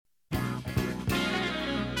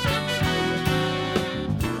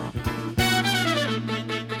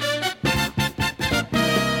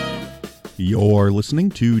You're listening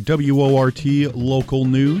to WORT Local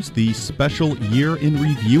News, the special Year in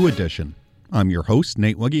Review edition. I'm your host,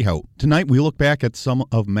 Nate Weggehout. Tonight we look back at some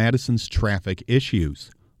of Madison's traffic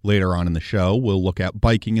issues. Later on in the show, we'll look at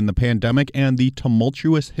biking in the pandemic and the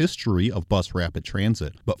tumultuous history of bus rapid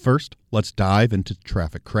transit. But first, let's dive into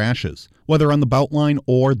traffic crashes. Whether on the Beltline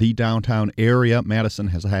or the downtown area, Madison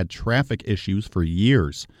has had traffic issues for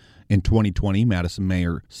years. In 2020, Madison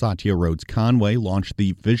Mayor Satya Rhodes Conway launched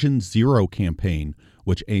the Vision Zero campaign,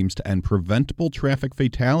 which aims to end preventable traffic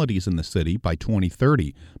fatalities in the city by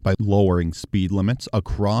 2030 by lowering speed limits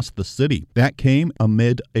across the city. That came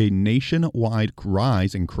amid a nationwide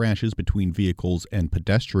rise in crashes between vehicles and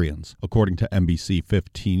pedestrians. According to NBC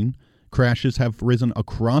 15, crashes have risen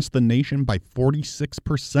across the nation by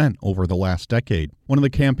 46% over the last decade. One of the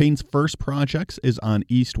campaign's first projects is on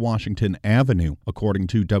East Washington Avenue. According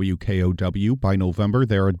to WKOW, by November,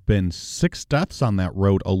 there had been 6 deaths on that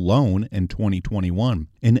road alone in 2021.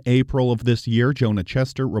 In April of this year, Jonah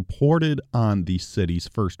Chester reported on the city's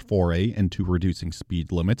first foray into reducing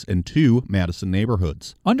speed limits in 2 Madison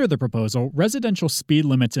neighborhoods. Under the proposal, residential speed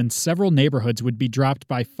limits in several neighborhoods would be dropped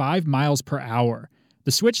by 5 miles per hour.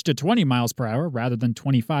 The switch to 20 miles per hour rather than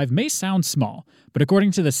 25 may sound small, but according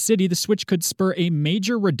to the city, the switch could spur a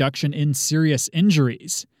major reduction in serious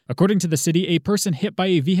injuries. According to the city, a person hit by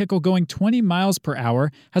a vehicle going 20 miles per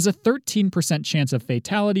hour has a 13% chance of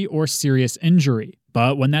fatality or serious injury.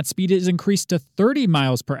 But when that speed is increased to 30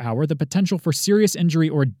 miles per hour, the potential for serious injury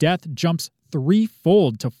or death jumps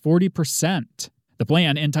threefold to 40%. The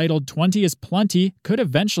plan, entitled 20 is Plenty, could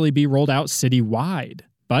eventually be rolled out citywide.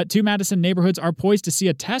 But 2 Madison neighborhoods are poised to see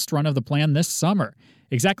a test run of the plan this summer.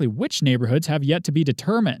 Exactly which neighborhoods have yet to be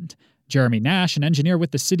determined. Jeremy Nash, an engineer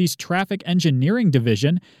with the city's traffic engineering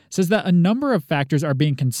division, says that a number of factors are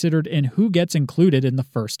being considered in who gets included in the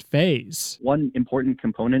first phase. One important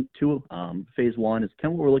component to phase 1 is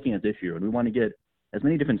kind of what we're looking at this year. And we want to get as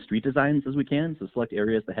many different street designs as we can, so select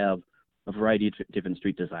areas that have a variety of different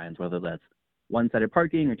street designs, whether that's one-sided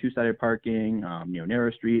parking or two-sided parking, narrow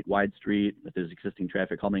street, wide street, if there's existing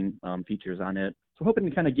traffic calming features on it. So hoping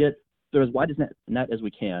to kind of get there as wide as net as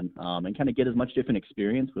we can and kind of get as much different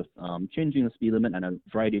experience with changing the speed limit on a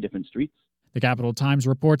variety of different streets. The Capital Times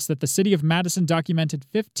reports that the city of Madison documented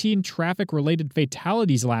 15 traffic-related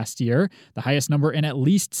fatalities last year, the highest number in at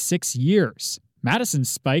least 6 years. Madison's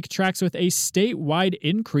spike tracks with a statewide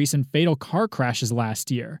increase in fatal car crashes last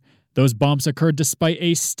year. Those bumps occurred despite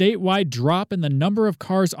a statewide drop in the number of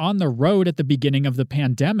cars on the road at the beginning of the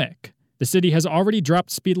pandemic. The city has already dropped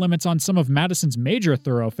speed limits on some of Madison's major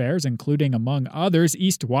thoroughfares, including, among others,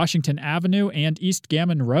 East Washington Avenue and East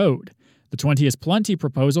Gammon Road. The 20 is Plenty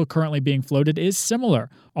proposal currently being floated is similar,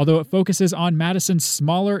 although it focuses on Madison's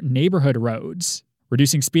smaller neighborhood roads.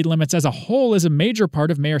 Reducing speed limits as a whole is a major part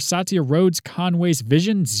of Mayor Satya Rhodes Conway's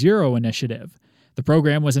Vision Zero initiative. The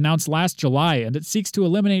program was announced last July, and it seeks to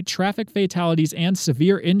eliminate traffic fatalities and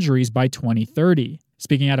severe injuries by 2030.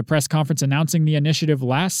 Speaking at a press conference announcing the initiative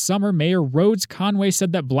last summer, Mayor Rhodes Conway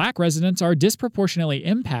said that Black residents are disproportionately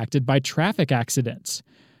impacted by traffic accidents.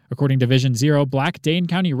 According to Vision Zero, Black Dane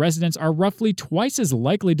County residents are roughly twice as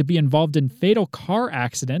likely to be involved in fatal car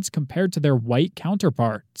accidents compared to their white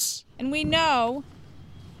counterparts. And we know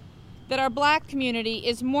that our Black community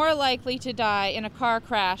is more likely to die in a car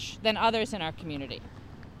crash than others in our community.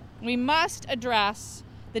 We must address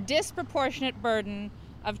the disproportionate burden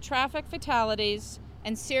of traffic fatalities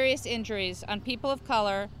and serious injuries on people of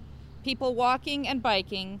color, people walking and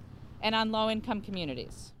biking, and on low-income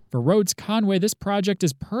communities. For Rhodes Conway, this project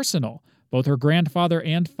is personal. Both her grandfather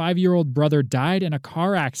and 5-year-old brother died in a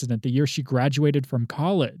car accident the year she graduated from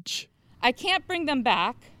college. I can't bring them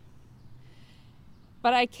back,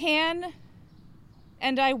 but I can,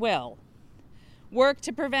 and I will, work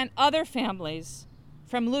to prevent other families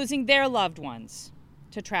from losing their loved ones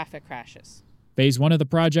to traffic crashes. Phase 1 of the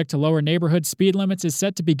project to lower neighborhood speed limits is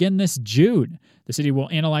set to begin this June. The city will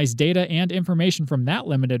analyze data and information from that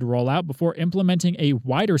limited rollout before implementing a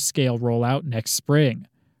wider scale rollout next spring.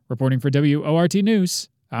 Reporting for WORT News,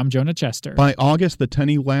 I'm Jonah Chester. By August, the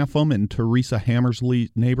Tenny Lapham and Teresa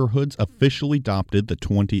Hammersley neighborhoods officially adopted the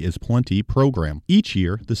 20 is Plenty program. Each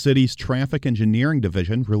year, the city's traffic engineering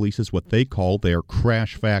division releases what they call their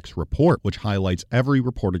Crash Facts Report, which highlights every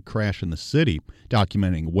reported crash in the city,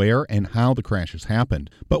 documenting where and how the crashes happened.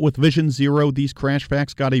 But with Vision Zero, these crash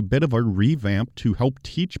facts got a bit of a revamp to help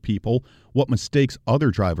teach people what mistakes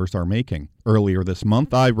other drivers are making. Earlier this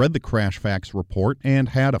month, I read the Crash Facts report and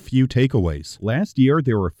had a few takeaways. Last year,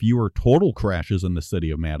 there were fewer total crashes in the city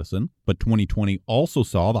of Madison, but 2020 also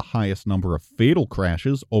saw the highest number of fatal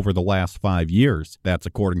crashes over the last 5 years. That's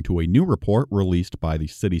according to a new report released by the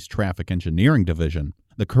city's traffic engineering division.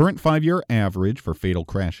 The current 5-year average for fatal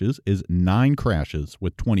crashes is 9 crashes,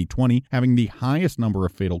 with 2020 having the highest number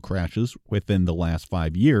of fatal crashes within the last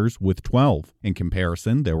 5 years with 12. In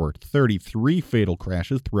comparison, there were 33 fatal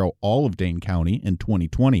crashes throughout all of Dane County in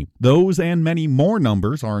 2020. Those and many more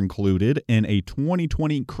numbers are included in a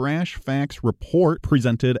 2020 Crash Facts report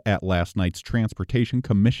presented at last night's Transportation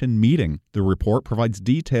Commission meeting. The report provides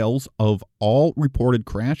details of all reported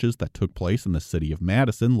crashes that took place in the city of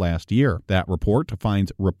Madison last year. That report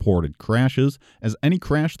defines reported crashes as any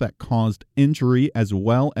crash that caused injury as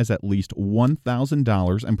well as at least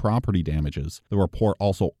 $1,000 in property damages. The report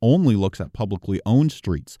also only looks at publicly owned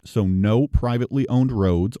streets, so no privately owned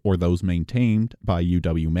roads or those maintained by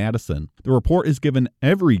UW-Madison. The report is given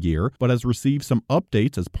every year, but has received some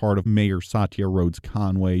updates as part of Mayor Satya Rhodes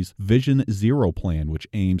Conway's Vision Zero plan, which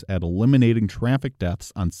aims at eliminating traffic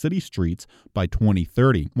deaths on city streets by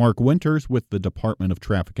 2030. Mark Winters with the Department of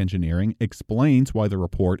Traffic Engineering explains why the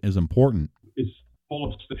report is important. It's full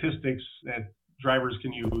of statistics that drivers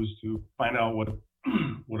can use to find out what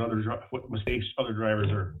mistakes other drivers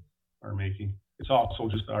are making. It's also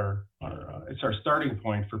just our starting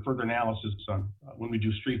point for further analysis on when we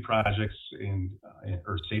do street projects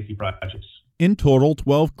or safety projects. In total,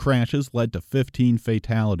 12 crashes led to 15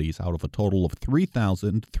 fatalities out of a total of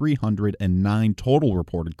 3,309 total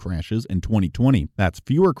reported crashes in 2020. That's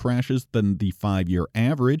fewer crashes than the 5-year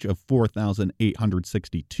average of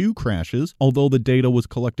 4,862 crashes. Although the data was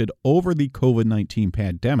collected over the COVID-19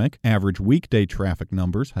 pandemic, average weekday traffic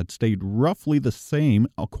numbers had stayed roughly the same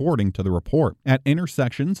according to the report. At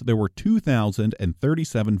intersections, there were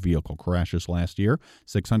 2,037 vehicle crashes last year,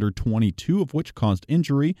 622 of which caused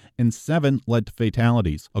injury, and 7 led to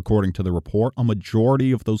fatalities. According to the report, a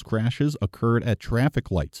majority of those crashes occurred at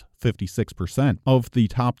traffic lights, 56%. Of the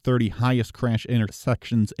top 30 highest crash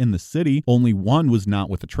intersections in the city, only one was not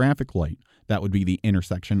with a traffic light. That would be the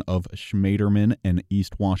intersection of Schmaderman and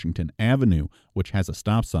East Washington Avenue, which has a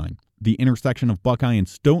stop sign. The intersection of Buckeye and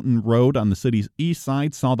Stoughton Road on the city's east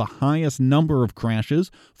side saw the highest number of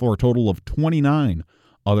crashes for a total of 29.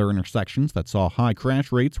 Other intersections that saw high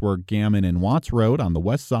crash rates were Gammon and Watts Road on the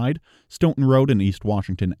west side, Stoughton Road and East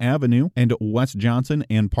Washington Avenue, and West Johnson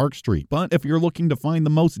and Park Street. But if you're looking to find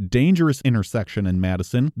the most dangerous intersection in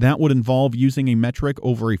Madison, that would involve using a metric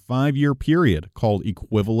over a 5-year period called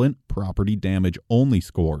Equivalent Property Damage Only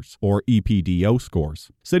Scores, or EPDO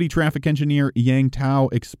scores. City traffic engineer Yang Tao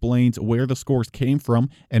explains where the scores came from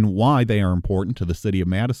and why they are important to the city of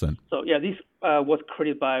Madison. These was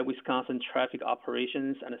created by Wisconsin Traffic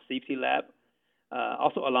Operations and Safety Lab,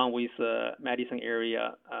 also along with Madison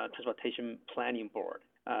Area Transportation Planning Board.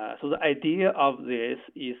 So the idea of this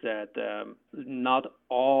is that not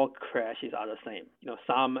all crashes are the same.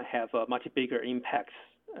 Some have much bigger impacts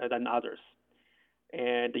than others.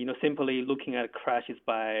 And, simply looking at crashes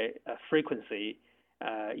by frequency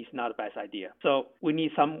is not the best idea. So we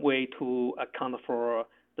need some way to account for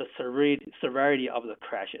the severity of the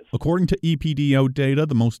crashes. According to EPDO data,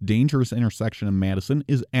 the most dangerous intersection in Madison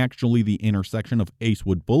is actually the intersection of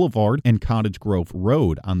Acewood Boulevard and Cottage Grove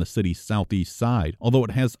Road on the city's southeast side. Although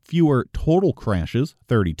it has fewer total crashes,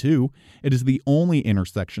 32, it is the only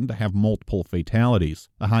intersection to have multiple fatalities.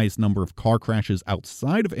 The highest number of car crashes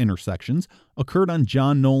outside of intersections occurred on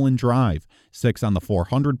John Nolan Drive, 6 on the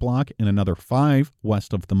 400 block and another 5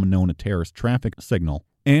 west of the Monona Terrace traffic signal.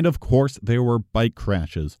 And of course, there were bike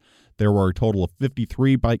crashes. There were a total of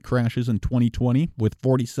 53 bike crashes in 2020, with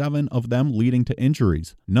 47 of them leading to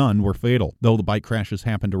injuries. None were fatal. Though the bike crashes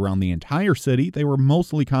happened around the entire city, they were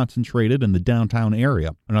mostly concentrated in the downtown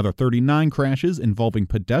area. Another 39 crashes involving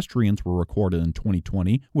pedestrians were recorded in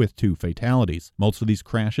 2020, with 2 fatalities. Most of these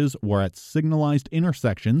crashes were at signalized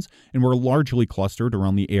intersections and were largely clustered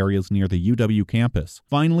around the areas near the UW campus.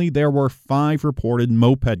 Finally, there were 5 reported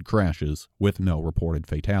moped crashes, with no reported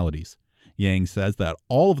fatalities. Yang says that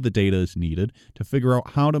all of the data is needed to figure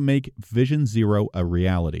out how to make Vision Zero a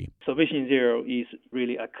reality. So Vision Zero is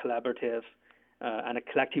really a collaborative and a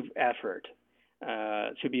collective effort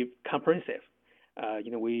to be comprehensive.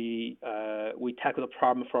 We tackle the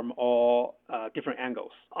problem from all different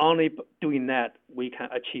angles. Only doing that, we can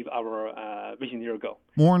achieve our Vision Zero goal.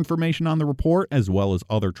 More information on the report, as well as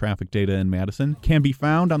other traffic data in Madison, can be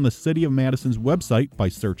found on the City of Madison's website by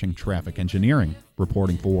searching traffic engineering.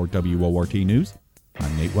 Reporting for WORT News,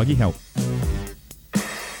 I'm Nate Wegge-Hout.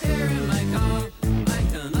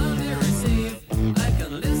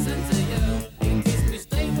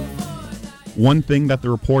 One thing that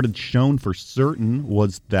the report had shown for certain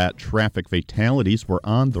was that traffic fatalities were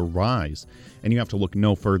on the rise, and you have to look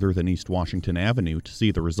no further than East Washington Avenue to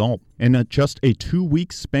see the result. In just a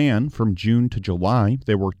 2-week span from June to July,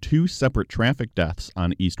 there were 2 separate traffic deaths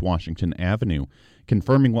on East Washington Avenue,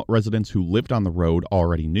 confirming what residents who lived on the road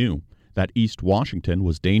already knew, that East Washington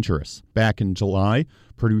was dangerous. Back in July,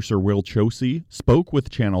 producer Will Chosey spoke with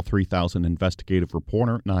Channel 3000 investigative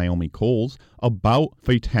reporter Naomi Coles about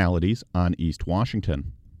fatalities on East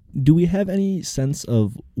Washington. Do we have any sense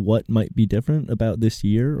of what might be different about this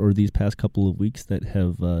year or these past couple of weeks that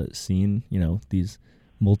have seen, these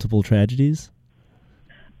multiple tragedies?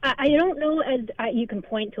 I don't know as you can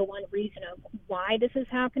point to one reason of why this is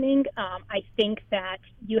happening. I think that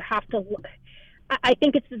you have to look. I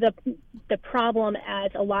think it's the problem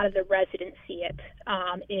as a lot of the residents see it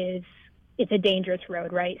is it's a dangerous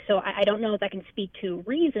road, right? So I don't know if I can speak to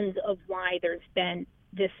reasons of why there's been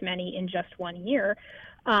this many in just 1 year,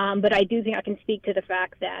 but I do think I can speak to the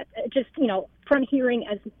fact that just from hearing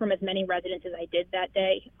from as many residents as I did that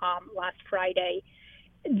day last Friday,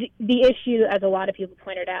 the issue, as a lot of people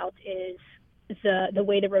pointed out, is the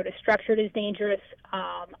way the road is structured is dangerous.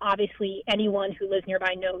 Obviously, anyone who lives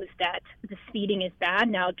nearby knows that the speeding is bad.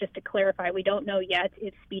 Now, just to clarify, we don't know yet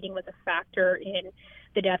if speeding was a factor in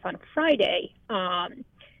the death on Friday.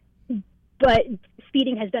 But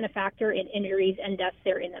speeding has been a factor in injuries and deaths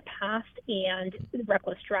there in the past, and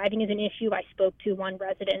reckless driving is an issue. I spoke to one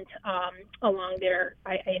resident along there.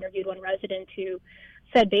 I interviewed one resident who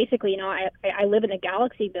said basically, I live in the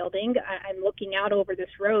Galaxy building. I'm looking out over this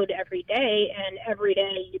road every day, and every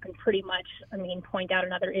day you can pretty much, point out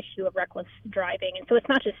another issue of reckless driving. And so it's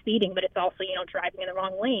not just speeding, but it's also, driving in the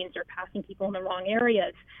wrong lanes or passing people in the wrong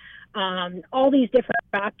areas. All these different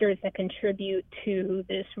factors that contribute to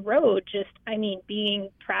this road being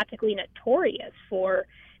practically notorious for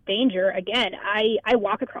danger. Again, I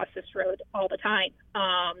walk across this road all the time.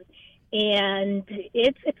 And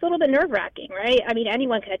it's a little bit nerve-wracking, right?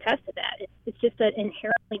 Anyone can attest to that. It's just an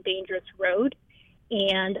inherently dangerous road,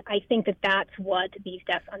 and I think that's what these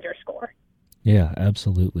deaths underscore. Yeah,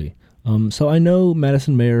 absolutely. So I know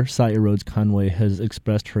Madison Mayor Satya Rhodes Conway has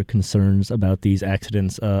expressed her concerns about these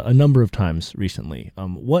accidents a number of times recently.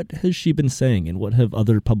 What has she been saying, and what have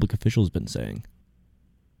other public officials been saying?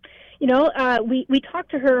 We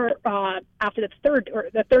talked to her after the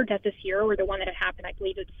third death this year, or the one that had happened, I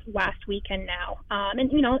believe it's last weekend now.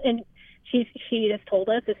 And she has told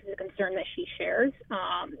us this is a concern that she shares.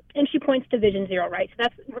 And she points to Vision Zero, right? So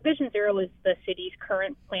Vision Zero is the city's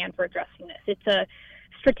current plan for addressing this. It's a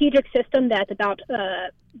strategic system that about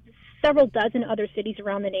several dozen other cities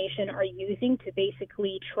around the nation are using to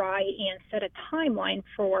basically try and set a timeline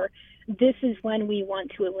for this is when we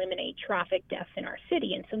want to eliminate traffic deaths in our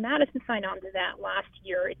city. And so Madison signed on to that last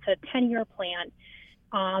year. It's a 10-year plan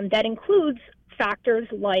that includes factors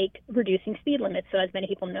like reducing speed limits. So as many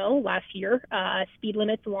people know, last year, speed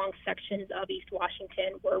limits along sections of East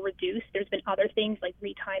Washington were reduced. There's been other things like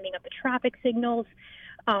retiming of the traffic signals,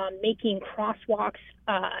 making crosswalks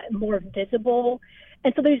more visible.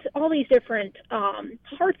 And so there's all these different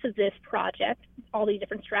parts of this project, all these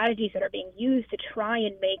different strategies that are being used to try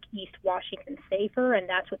and make East Washington safer. And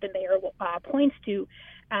that's what the mayor points to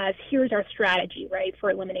as here's our strategy, right, for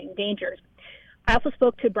eliminating dangers. I also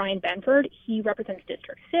spoke to Brian Benford. He represents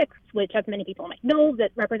District 6, which, as many people might know, that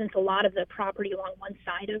represents a lot of the property along one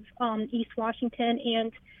side of East Washington.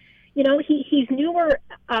 And, he's newer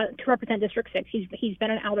to represent District 6. He's been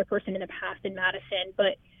an alderperson in the past in Madison,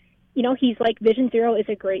 but he's like, Vision Zero is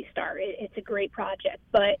a great start. It's a great project,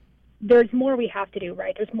 but there's more we have to do,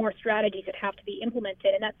 right? There's more strategies that have to be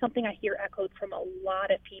implemented, and that's something I hear echoed from a lot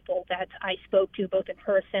of people that I spoke to, both in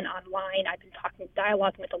person, online. I've been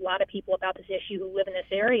dialoguing with a lot of people about this issue who live in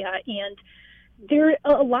this area, and there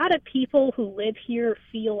are a lot of people who live here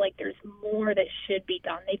feel like there's more that should be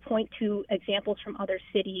done. They point to examples from other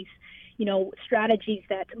cities, strategies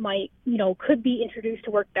that might, could be introduced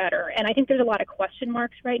to work better. And I think there's a lot of question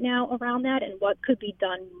marks right now around that and what could be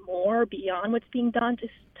done more beyond what's being done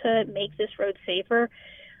to make this road safer.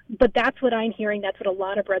 But that's what I'm hearing. That's what a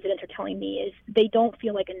lot of residents are telling me is they don't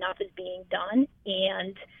feel like enough is being done,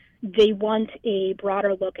 and they want a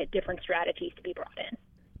broader look at different strategies to be brought in.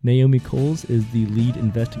 Naomi Coles is the lead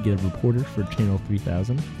investigative reporter for Channel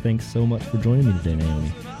 3000. Thanks so much for joining me today,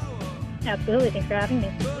 Naomi. Absolutely. Thanks for having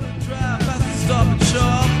me.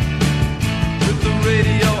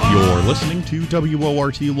 You're listening to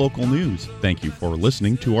WORT Local News. Thank you for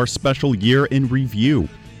listening to our special Year in Review.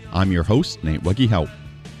 I'm your host, Nate Weggie-Hout.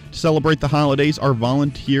 To celebrate the holidays, our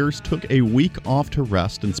volunteers took a week off to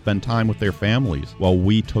rest and spend time with their families, while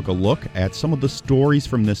we took a look at some of the stories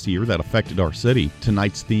from this year that affected our city.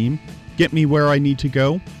 Tonight's theme, Get Me Where I Need to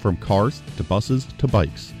Go, from cars to buses to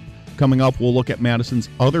bikes. Coming up, we'll look at Madison's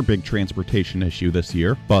other big transportation issue this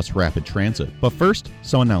year, bus rapid transit. But first,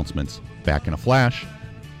 some announcements. Back in a flash.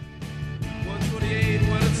 1:28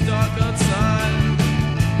 when it's dark outside.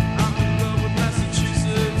 I'm in love with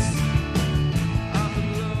Massachusetts. I'm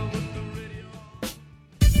in love with the radio.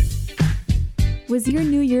 Was your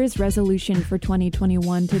New Year's resolution for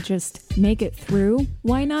 2021 to just make it through?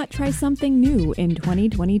 Why not try something new in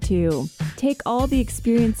 2022? Take all the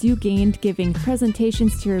experience you gained giving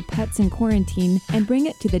presentations to your pets in quarantine and bring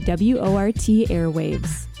it to the WORT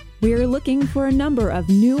airwaves. We're looking for a number of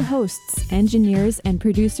new hosts, engineers, and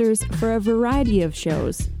producers for a variety of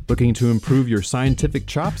shows. Looking to improve your scientific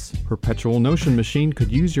chops? Perpetual Notion Machine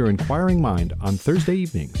could use your inquiring mind on Thursday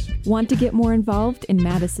evenings. Want to get more involved in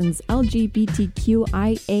Madison's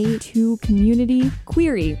LGBTQIA2 community?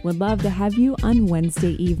 Query would love to have you on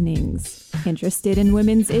Wednesday evenings. Interested in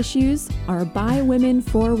women's issues? Our By Women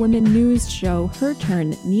for Women news show, Her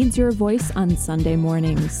Turn, needs your voice on Sunday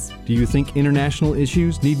mornings. Do you think international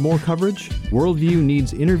issues need more coverage? Worldview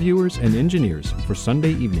needs interviewers and engineers for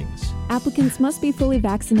Sunday evenings. Applicants must be fully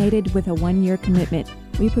vaccinated with a 1-year commitment.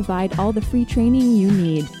 We provide all the free training you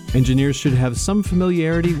need. Engineers should have some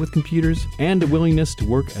familiarity with computers and a willingness to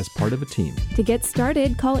work as part of a team. To get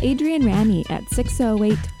started, call Adrian Ranney at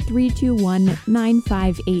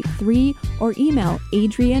 608-321-9583 or email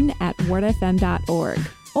adrian@wordfm.org.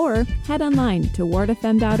 Or head online to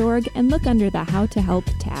wordfm.org and look under the How to Help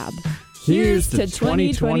tab. Here's to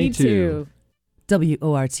 2022.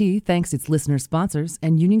 WORT thanks its listener sponsors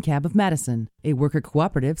and Union Cab of Madison, a worker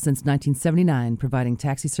cooperative since 1979, providing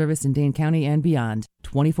taxi service in Dane County and beyond,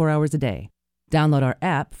 24 hours a day. Download our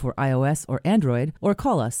app for iOS or Android or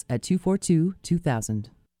call us at 242-2000.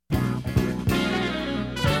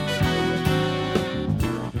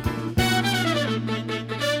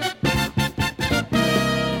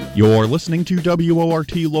 You're listening to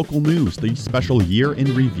WORT Local News, the special Year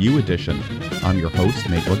in Review edition. I'm your host,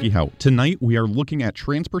 Nate Wuggehout. Tonight, we are looking at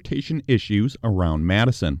transportation issues around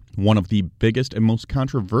Madison. One of the biggest and most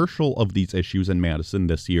controversial of these issues in Madison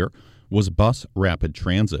this year was bus rapid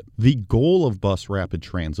transit. The goal of bus rapid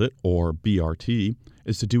transit, or BRT,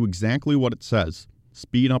 is to do exactly what it says: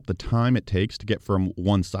 speed up the time it takes to get from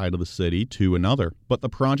one side of the city to another. But the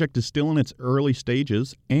project is still in its early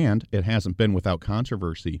stages, and it hasn't been without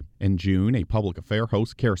controversy. In June, a public affair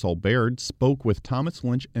host, Carousel Baird, spoke with Thomas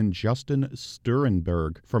Lynch and Justin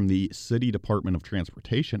Sturenberg from the City Department of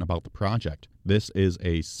Transportation about the project. This is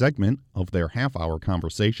a segment of their half-hour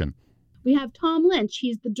conversation. We have Tom Lynch,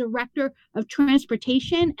 he's the Director of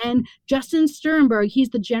Transportation, and Justin Sturenberg, he's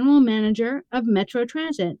the General Manager of Metro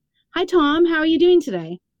Transit. Hi, Tom. How are you doing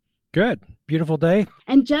today? Good. Beautiful day.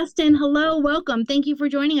 And Justin, hello. Welcome. Thank you for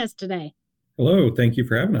joining us today. Hello. Thank you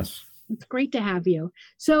for having us. It's great to have you.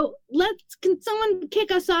 So can someone kick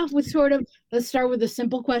us off with let's start with a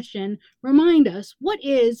simple question. Remind us, what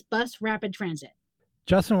is bus rapid transit?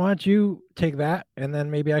 Justin, why don't you take that, and then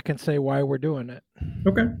maybe I can say why we're doing it.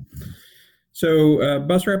 Okay. So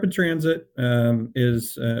bus rapid transit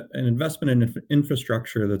is an investment in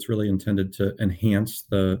infrastructure that's really intended to enhance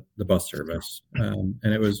the bus service. And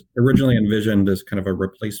it was originally envisioned as kind of a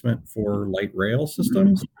replacement for light rail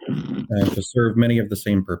systems to serve many of the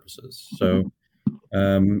same purposes. So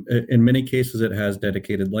in many cases, it has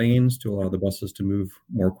dedicated lanes to allow the buses to move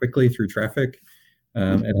more quickly through traffic.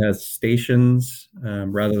 It has stations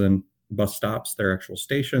rather than bus stops. They're actual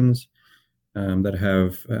stations that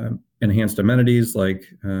have enhanced amenities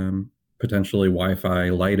like potentially Wi-Fi,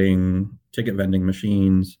 lighting, ticket vending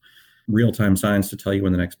machines, real-time signs to tell you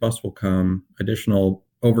when the next bus will come, additional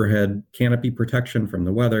overhead canopy protection from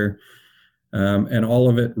the weather, and all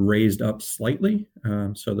of it raised up slightly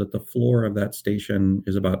so that the floor of that station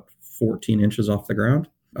is about 14 inches off the ground,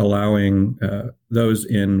 allowing those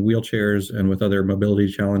in wheelchairs and with other mobility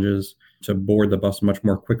challenges to board the bus much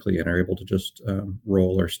more quickly and are able to just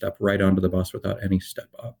roll or step right onto the bus without any step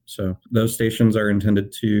up. So those stations are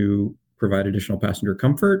intended to provide additional passenger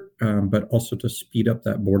comfort, but also to speed up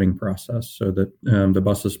that boarding process so that the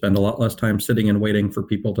buses spend a lot less time sitting and waiting for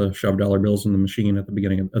people to shove dollar bills in the machine at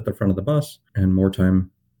the front of the bus, and more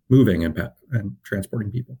time moving and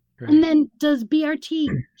transporting people. And then does BRT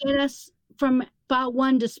get us from spot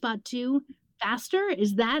 1 to spot 2 faster?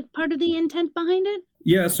 Is that part of the intent behind it?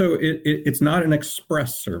 Yeah, so it's not an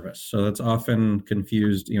express service. So that's often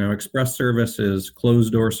confused. Express service is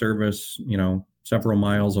closed door service, several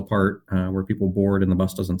miles apart where people board and the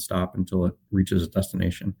bus doesn't stop until it reaches its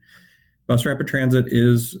destination. Bus Rapid Transit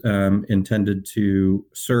is intended to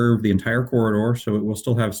serve the entire corridor, so it will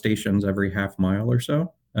still have stations every half mile or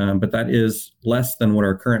so. But that is less than what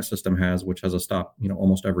our current system has, which has a stop,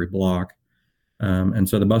 almost every block. And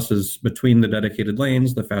so the buses between the dedicated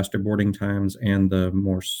lanes, the faster boarding times, and the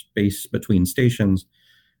more space between stations,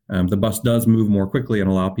 the bus does move more quickly and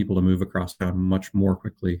allow people to move across town much more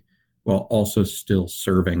quickly while also still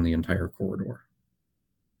serving the entire corridor.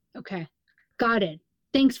 Okay, got it.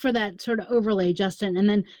 Thanks for that sort of overlay, Justin. And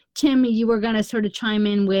then Tim, you were going to sort of chime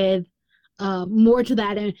in with more to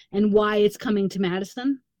that and why it's coming to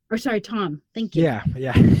Madison. Or sorry, Tom. Thank you. Yeah.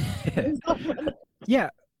 Yeah.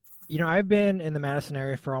 I've been in the Madison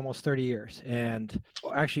area for almost 30 years, and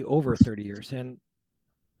actually over 30 years. And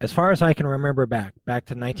as far as I can remember back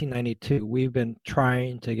to 1992, we've been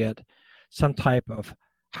trying to get some type of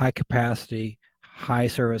high capacity, high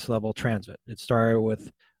service level transit. It started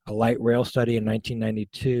with a light rail study in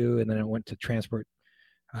 1992, and then it went to Transport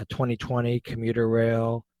 2020, commuter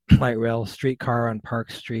rail, light rail, streetcar on Park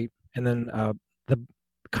Street. And then the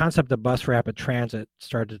concept of bus rapid transit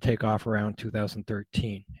started to take off around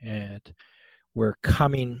 2013. And we're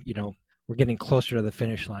coming, we're getting closer to the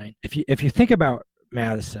finish line. If you think about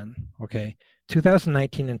Madison, okay,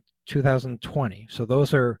 2019 and 2020. So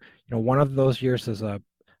those are, one of those years is a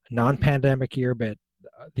non-pandemic year, but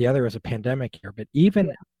the other is a pandemic year. But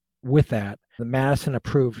even with that, the Madison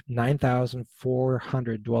approved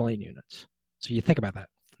 9,400 dwelling units. So you think about that,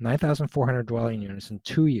 9,400 dwelling units in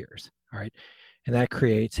 2 years, all right? And that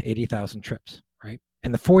creates 80,000 trips, right?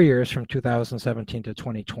 In the 4 years from 2017 to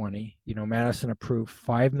 2020, Madison approved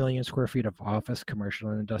 5 million square feet of office, commercial,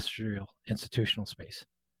 and industrial institutional space.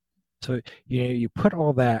 So, you put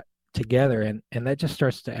all that together and that just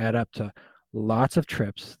starts to add up to lots of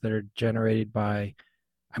trips that are generated by,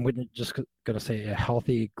 I'm just going to say, a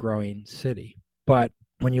healthy, growing city. But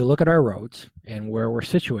when you look at our roads and where we're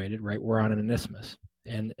situated, right, we're on an isthmus.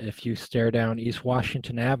 And if you stare down East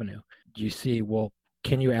Washington Avenue, you see, well,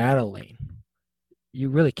 can you add a lane? You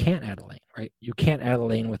really can't add a lane, right? You can't add a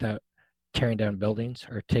lane without tearing down buildings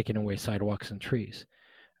or taking away sidewalks and trees.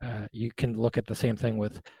 You can look at the same thing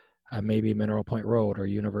with maybe Mineral Point Road or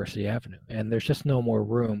University Avenue, and there's just no more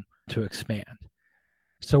room to expand.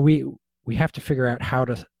 So we have to figure out how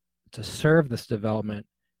to serve this development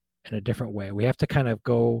in a different way. We have to kind of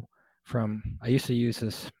go from, I used to use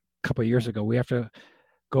this a couple of years ago, we have to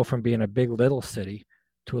go from being a big little city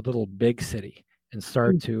to a little big city and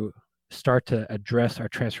start to address our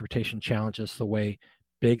transportation challenges the way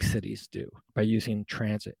big cities do, by using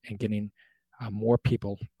transit and getting more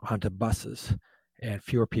people onto buses and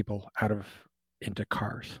fewer people into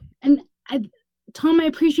cars. And Tom, I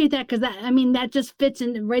appreciate that, because that just fits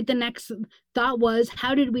in. Right, the next thought was,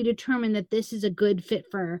 how did we determine that this is a good fit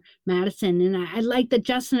for Madison? And I like that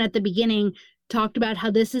Justin at the beginning talked about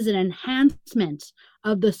how this is an enhancement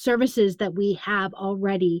of the services that we have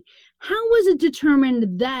already. How was it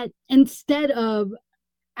determined that instead of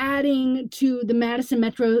adding to the Madison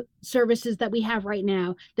Metro services that we have right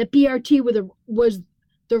now, that BRT was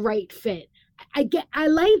the right fit? I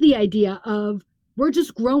like the idea of, we're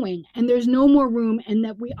just growing and there's no more room, and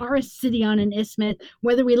that we are a city on an isthmus,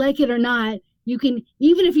 whether we like it or not. You can,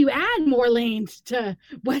 even if you add more lanes to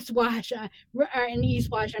West Wash and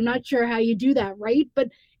East Wash, I'm not sure how you do that, right? But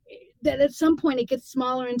that at some point it gets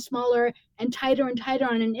smaller and smaller and tighter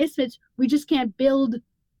on an isthmus. We just can't build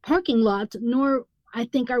parking lots, nor I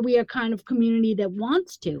think are we a kind of community that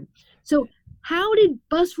wants to. So how did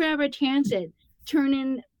Bus Rapid Transit turn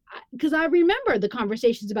in? Because I remember the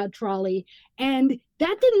conversations about trolley, and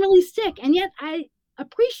that didn't really stick. And yet I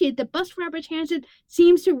appreciate that Bus Rapid Transit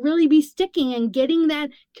seems to really be sticking and getting that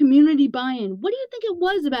community buy-in. What do you think it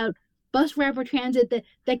was about Bus Rapid Transit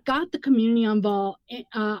that got the community on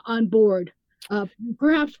board?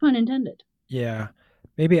 Perhaps pun intended. Yeah,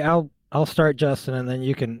 maybe I'll start, Justin, and then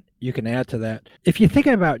you can add to that. If you think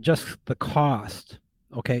about just the cost,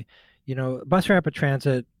 okay, Bus Rapid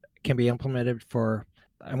Transit can be implemented for,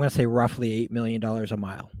 I'm going to say, roughly $8 million a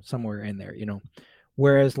mile, somewhere in there,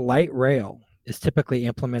 whereas light rail is typically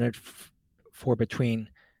implemented for between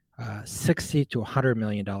 $60 to $100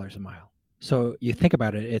 million a mile. So you think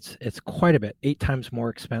about it, it's quite a bit, 8 times more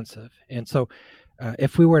expensive. And so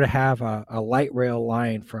if we were to have a light rail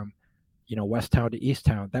line from, West Town to East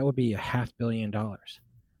Town, that would be $500 million.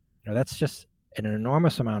 That's just an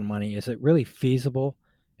enormous amount of money. Is it really feasible?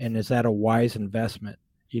 And is that a wise investment,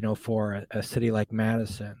 for a city like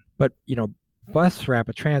Madison? But, Bus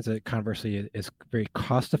Rapid Transit, conversely, is very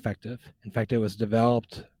cost effective. In fact, it was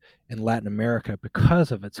developed in Latin America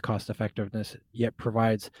because of its cost effectiveness, yet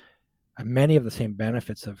provides many of the same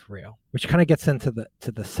benefits of rail, which kind of gets into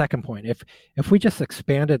the second point. If we just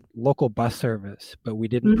expanded local bus service, but we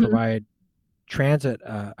didn't provide transit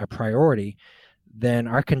a priority, then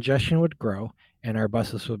our congestion would grow and our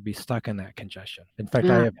buses would be stuck in that congestion. In fact,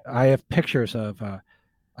 I have pictures of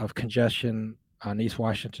congestion on East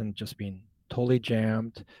Washington just being totally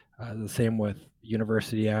jammed. The same with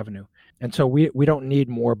University Avenue. And so we don't need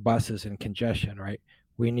more buses in congestion, right?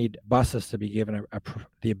 We need buses to be given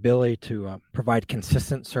the ability to provide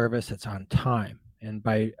consistent service that's on time. And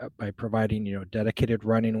by providing, dedicated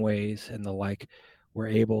running ways and the like, we're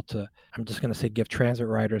able to, I'm just going to say, give transit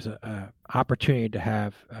riders a opportunity to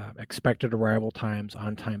have expected arrival times,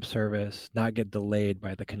 on-time service, not get delayed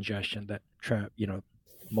by the congestion that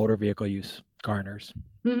motor vehicle use garners.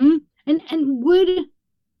 Mm-hmm. And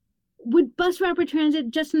would bus rapid transit,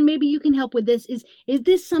 Justin, maybe you can help with this. Is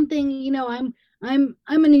this something, I'm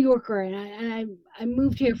a New Yorker and I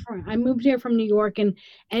moved here from New York,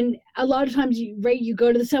 and a lot of times you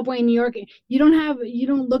go to the subway in New York, you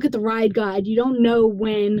don't look at the ride guide, you don't know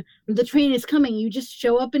when the train is coming, you just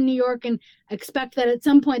show up in New York and expect that at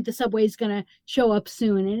some point the subway is going to show up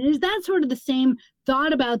soon. And is that sort of the same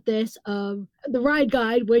thought about this of the ride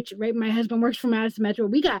guide, which, right, my husband works for Madison Metro,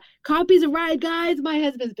 we got copies of ride guides, my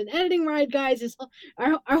husband's been editing ride guides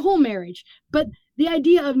our whole marriage, but the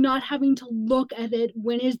idea of not having to look at it,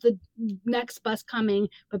 when is the next bus coming,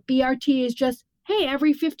 but BRT is just, hey,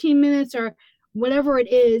 every 15 minutes or whatever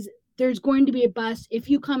it is, there's going to be a bus. If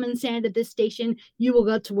you come and stand at this station, you will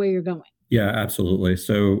get to where you're going. Yeah, absolutely.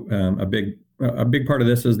 So a big part of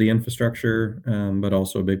this is the infrastructure, but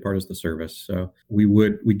also a big part is the service. So we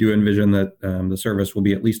do envision that the service will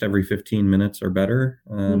be at least every 15 minutes or better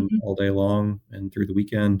all day long and through the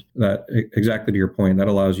weekend. That, exactly to your point, that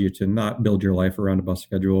allows you to not build your life around a bus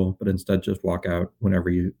schedule, but instead just walk out whenever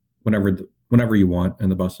you want, and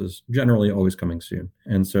the bus is generally always coming soon.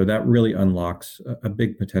 And so that really unlocks a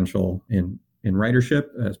big potential in ridership,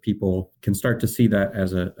 as people can start to see that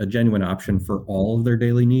as a genuine option for all of their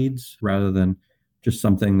daily needs, rather than just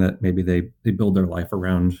something that maybe they build their life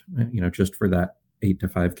around, just for that 8 to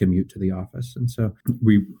 5 commute to the office. And so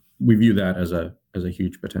we view that as a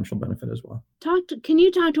huge potential benefit as well. Can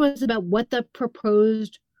you talk to us about what the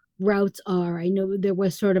proposed routes are? I know there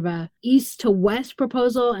was sort of a east to west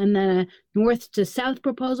proposal and then a north to south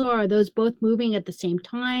proposal. Are those both moving at the same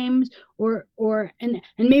times, or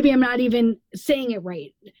maybe I'm not even saying it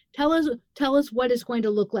right. Tell us what it's going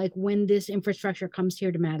to look like when this infrastructure comes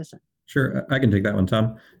here to Madison. Sure, I can take that one,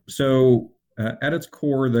 Tom. So at its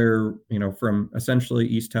core, there, from essentially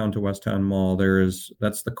East Town to West Town Mall,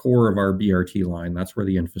 that's the core of our BRT line. That's where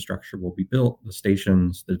the infrastructure will be built, the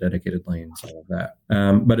stations, the dedicated lanes, all of that.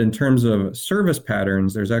 But in terms of service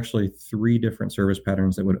patterns, there's actually 3 different service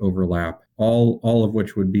patterns that would overlap, all of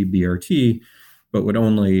which would be BRT, but would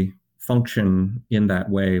only function in that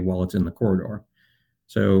way while it's in the corridor.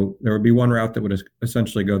 So there would be one route that would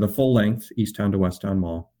essentially go the full length, East Town to West Town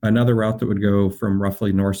Mall. Another route that would go from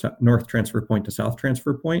roughly north transfer point to south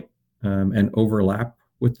transfer point, and overlap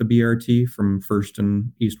with the BRT from First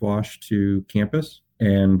and East Wash to campus.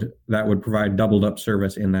 And that would provide doubled up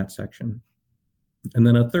service in that section. And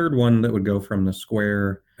then a third one that would go from the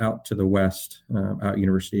square out to the west, out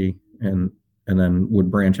University, and then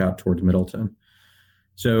would branch out towards Middleton.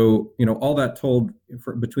 So, all that told,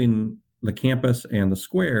 between the campus and the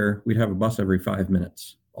square, we'd have a bus every 5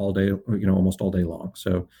 minutes all day, almost all day long.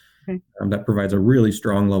 So that provides a really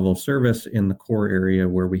strong level of service in the core area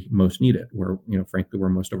where we most need it, where, frankly, where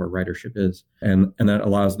most of our ridership is. And that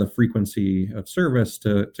allows the frequency of service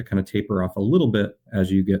to kind of taper off a little bit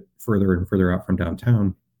as you get further and further out from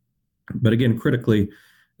downtown. But again, critically,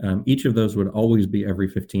 each of those would always be every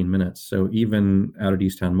 15 minutes. So even out at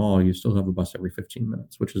East Town Mall, you still have a bus every 15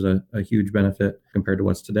 minutes, which is a huge benefit compared to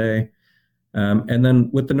what's today. And then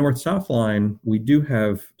with the north-south line, we do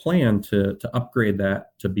have planned to upgrade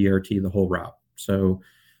that to BRT the whole route. So,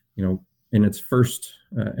 in its first,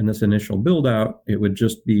 in this initial build out, it would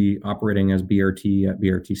just be operating as BRT at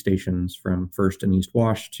BRT stations from First and East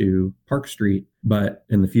Wash to Park Street. But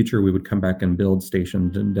in the future, we would come back and build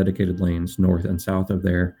stations and dedicated lanes north and south of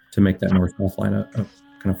there to make that north-south line a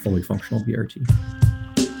kind of fully functional BRT.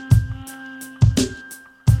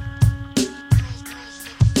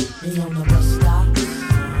 They on the bus stop,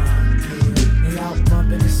 they out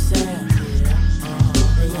bumping the sound,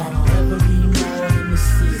 they out every more in the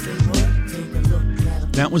city. Take a look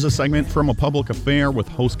at them. That was a segment from A Public Affair with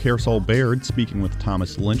host Carousel Baird speaking with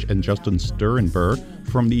Thomas Lynch and Justin Sturenberg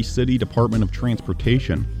from the City Department of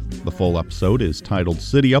Transportation. The full episode is titled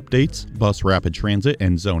City Updates, Bus Rapid Transit,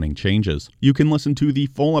 and Zoning Changes. You can listen to the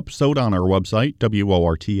full episode on our website, wortfm.org,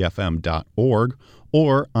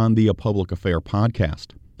 or on the A Public Affair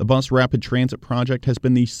podcast. The Bus Rapid Transit project has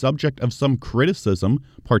been the subject of some criticism,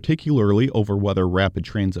 particularly over whether rapid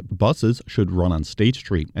transit buses should run on State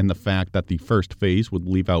Street, and the fact that the first phase would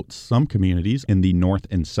leave out some communities in the north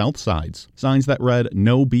and south sides. Signs that read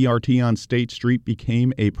 "No BRT on State Street"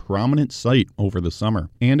 became a prominent sight over the summer.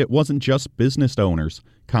 And it wasn't just business owners.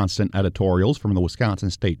 Constant editorials from the Wisconsin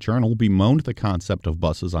State Journal bemoaned the concept of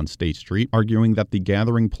buses on State Street, arguing that the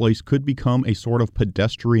gathering place could become a sort of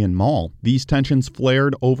pedestrian mall. These tensions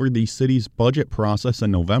flared over the city's budget process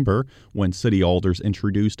in November, when city alders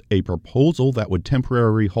introduced a proposal that would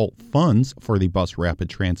temporarily halt funds for the bus rapid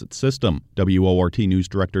transit system. WORT News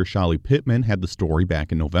Director Shali Pittman had the story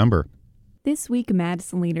back in November. This week,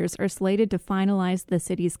 Madison leaders are slated to finalize the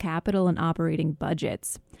city's capital and operating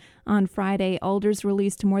budgets. On Friday, alders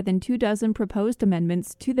released more than 24 proposed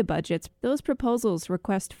amendments to the budgets. Those proposals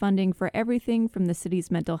request funding for everything from the city's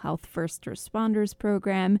mental health first responders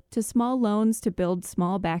program to small loans to build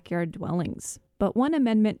small backyard dwellings. But one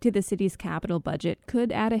amendment to the city's capital budget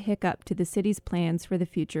could add a hiccup to the city's plans for the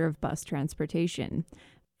future of bus transportation.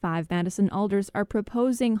 5 Madison alders are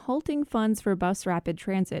proposing halting funds for bus rapid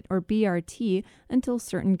transit, or BRT, until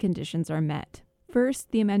certain conditions are met. First,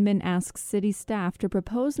 the amendment asks city staff to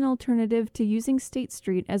propose an alternative to using State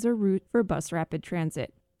Street as a route for bus rapid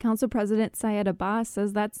transit. Council President Syed Abbas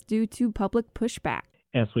says that's due to public pushback.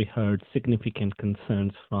 As we heard, significant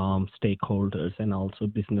concerns from stakeholders and also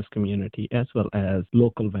business community, as well as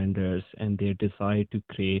local vendors, and their desire to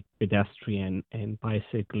create pedestrian and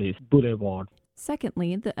bicyclist boulevard.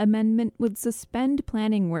 Secondly, the amendment would suspend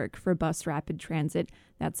planning work for bus rapid transit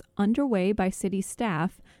that's underway by city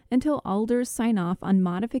staff until alders sign off on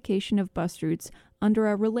modification of bus routes under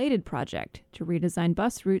a related project to redesign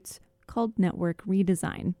bus routes called Network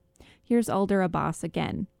Redesign. Here's Alder Abbas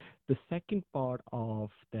again. The second part of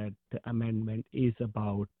that amendment is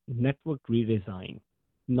about network redesign,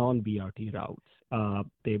 non-BRT routes.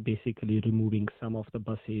 They're basically removing some of the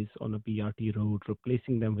buses on a BRT road,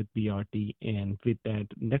 replacing them with BRT, and with that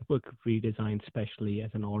network redesign, especially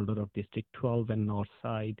as an alder of District 12 and North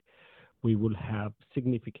Side, we will have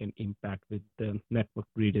significant impact with the network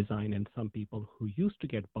redesign, and some people who used to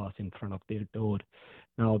get bus in front of their door,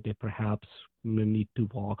 now they perhaps need to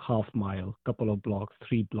walk half mile, couple of blocks,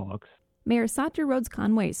 3 blocks. Mayor Satya Rhodes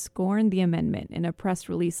Conway scorned the amendment in a press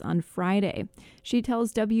release on Friday. She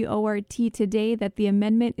tells WORT today that the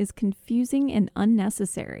amendment is confusing and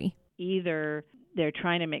unnecessary. Either they're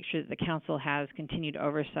trying to make sure that the council has continued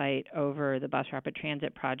oversight over the bus rapid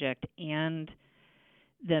transit project and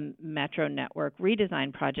the Metro Network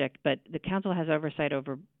redesign project, but the council has oversight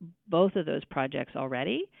over both of those projects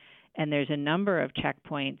already, and there's a number of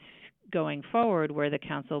checkpoints going forward where the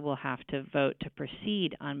council will have to vote to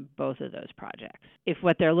proceed on both of those projects. If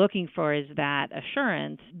what they're looking for is that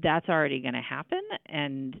assurance, that's already going to happen,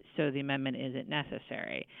 and so the amendment isn't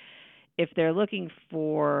necessary. If they're looking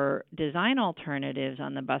for design alternatives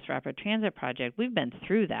on the bus rapid transit project, we've been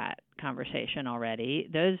through that conversation already.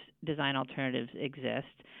 Those design alternatives exist.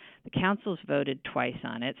 The council's voted twice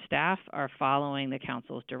on it. Staff are following the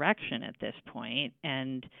council's direction at this point,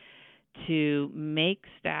 and to make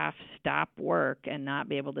staff stop work and not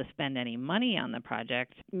be able to spend any money on the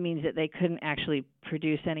project means that they couldn't actually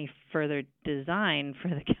produce any further design for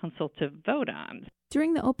the council to vote on.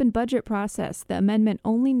 During the open budget process, the amendment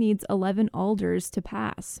only needs 11 alders to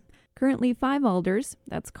pass. Currently, 5 alders,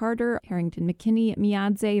 that's Carter, Harrington McKinney,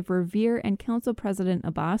 Miadze, Verveer, and Council President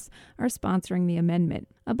Abbas, are sponsoring the amendment.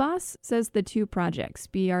 Abbas says the 2 projects,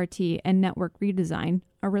 BRT and Network Redesign,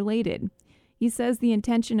 are related. He says the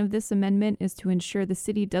intention of this amendment is to ensure the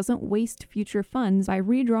city doesn't waste future funds by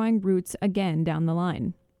redrawing routes again down the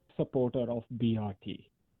line. Supporter of BRT.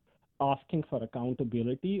 Asking for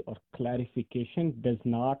accountability or clarification does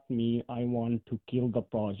not mean I want to kill the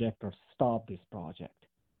project or stop this project.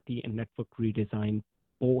 The network redesign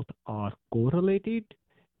both are correlated,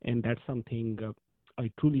 and that's something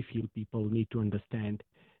I truly feel people need to understand.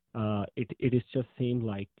 It is just same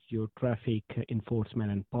like your traffic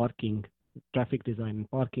enforcement and parking. Traffic design and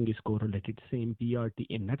parking is correlated. Same BRT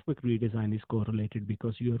and network redesign is correlated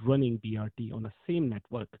because you're running BRT on the same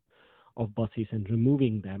network of buses and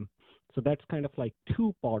removing them. So that's kind of like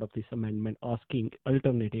 2 part of this amendment, asking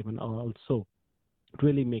alternative and also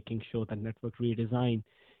really making sure that network redesign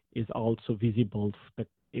is also visible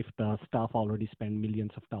if the staff already spend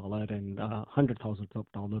millions of dollars and hundred thousands of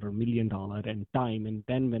dollars or $1 million and time, and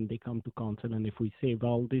then when they come to council and if we say,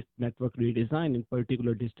 well, this network redesign in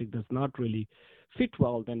particular district does not really fit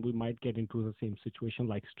well, then we might get into the same situation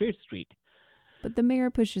like State Street. But the mayor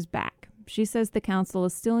pushes back. She says the council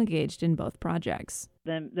is still engaged in both projects.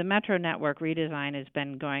 The Metro network redesign has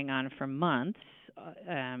been going on for months.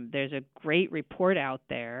 There's a great report out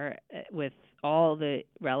there with all the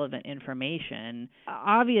relevant information.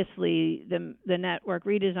 Obviously, the network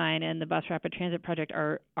redesign and the bus rapid transit project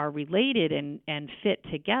are related and fit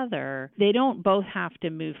together. They don't both have to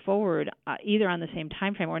move forward either on the same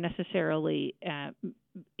time frame or necessarily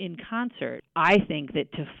in concert. I think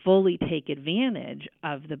that to fully take advantage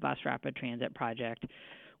of the bus rapid transit project,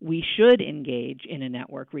 we should engage in a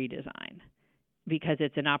network redesign, because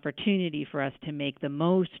it's an opportunity for us to make the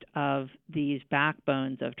most of these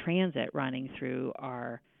backbones of transit running through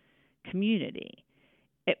our community.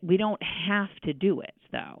 We don't have to do it,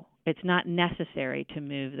 though. It's not necessary to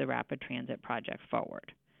move the rapid transit project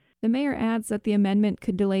forward. The mayor adds that the amendment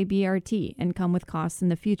could delay BRT and come with costs in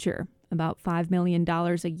the future, about $5 million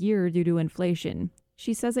a year due to inflation.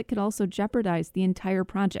 She says it could also jeopardize the entire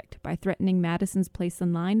project by threatening Madison's place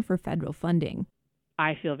in line for federal funding.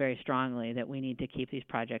 I feel very strongly that we need to keep these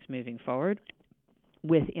projects moving forward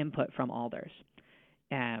with input from alders.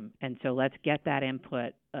 And so let's get that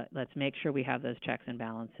input. Let's make sure we have those checks and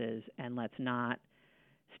balances, and let's not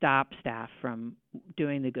stop staff from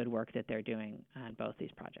doing the good work that they're doing on both these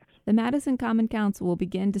projects. The Madison Common Council will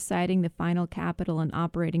begin deciding the final capital and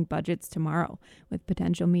operating budgets tomorrow, with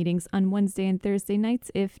potential meetings on Wednesday and Thursday nights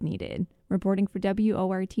if needed. Reporting for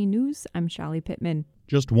WORT News, I'm Shali Pittman.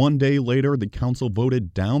 Just one day later, the council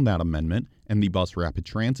voted down that amendment, and the bus rapid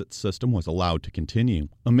transit system was allowed to continue.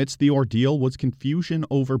 Amidst the ordeal was confusion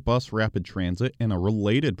over bus rapid transit and a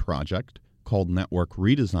related project called Network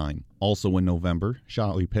Redesign. Also in November,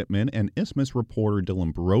 Shali Pittman and Isthmus reporter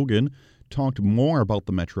Dylan Brogan talked more about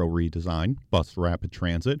the Metro redesign, bus rapid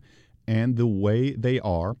transit, and the way they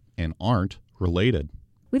are and aren't related.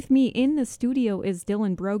 With me in the studio is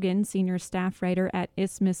Dylan Brogan, senior staff writer at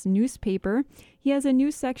Isthmus newspaper. He has a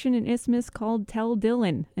news section in Isthmus called Tell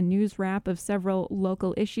Dylan, a news wrap of several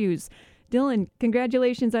local issues. Dylan,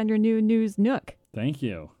 congratulations on your new news nook. Thank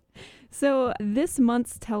you. So this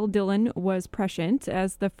month's Tell Dylan was prescient,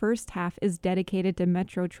 as the first half is dedicated to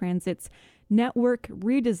Metro Transit's network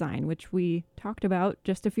redesign, which we talked about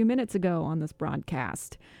just a few minutes ago on this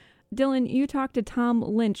broadcast. Dylan, you talked to Tom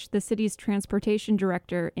Lynch, the city's transportation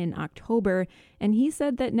director, in October, and he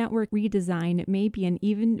said that network redesign may be an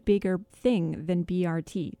even bigger thing than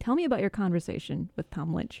BRT. Tell me about your conversation with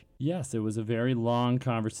Tom Lynch. Yes, it was a very long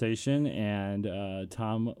conversation, and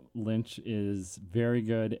Tom Lynch is very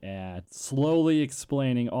good at slowly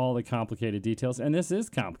explaining all the complicated details, and this is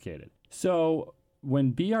complicated. So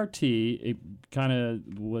when BRT, it kind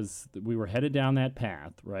of was, we were headed down that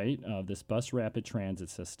path, right, of this bus rapid transit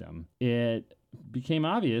system, it became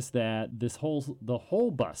obvious that the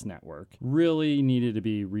whole bus network really needed to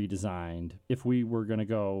be redesigned if we were going to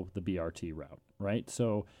go the BRT route, right?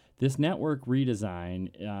 So this network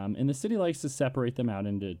redesign, and the city likes to separate them out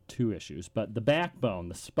into two issues, but the backbone,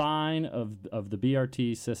 the spine of the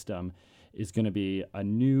BRT system is going to be a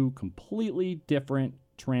new, completely different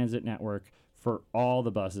transit network for all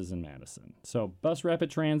the buses in Madison. So bus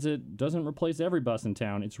rapid transit doesn't replace every bus in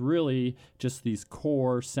town. It's really just these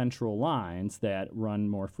core central lines that run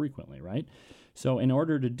more frequently, right? So in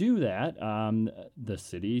order to do that, the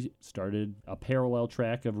city started a parallel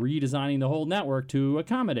track of redesigning the whole network to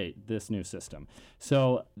accommodate this new system.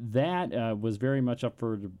 So that was very much up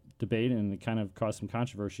for debate, and it kind of caused some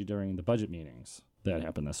controversy during the budget meetings that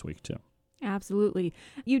happened this week too. Absolutely.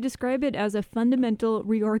 You describe it as a fundamental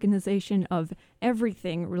reorganization of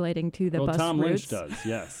everything relating to the bus Tom routes. Lynch does,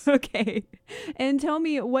 yes. Okay. And tell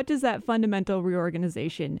me, what does that fundamental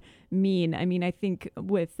reorganization mean? I mean, I think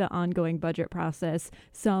with the ongoing budget process,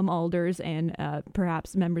 some alders and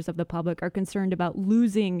perhaps members of the public are concerned about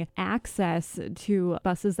losing access to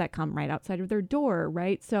buses that come right outside of their door,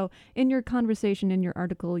 right? So in your conversation, in your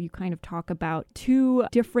article, you kind of talk about two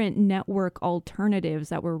different network alternatives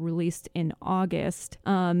that were released in August.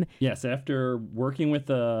 Yes, after working with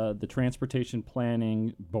the Transportation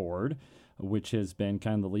Planning Board, which has been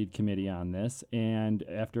kind of the lead committee on this, and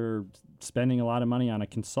after spending a lot of money on a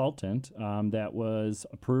consultant that was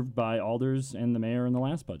approved by alders and the mayor in the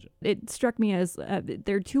last budget. It struck me as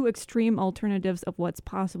there are two extreme alternatives of what's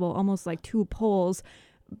possible, almost like two poles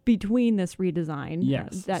between this redesign.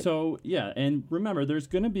 Yes. And remember, there's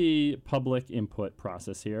going to be public input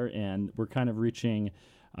process here, and we're kind of reaching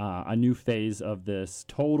a new phase of this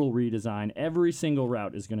total redesign. Every single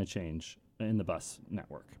route is going to change in the bus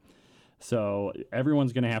network. So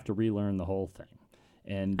everyone's going to have to relearn the whole thing.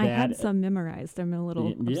 And I had some memorized. I'm a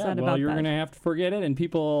little upset about you're that. going to have to forget it. And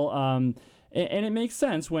people, and it makes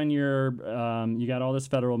sense when you got all this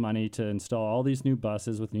federal money to install all these new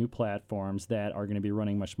buses with new platforms that are going to be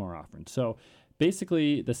running much more often. So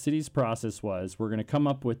basically, the city's process was we're going to come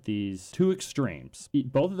up with these two extremes.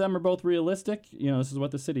 Both of them are both realistic. This is what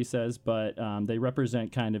the city says, but they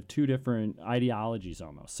represent kind of two different ideologies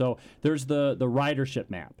almost. So there's the ridership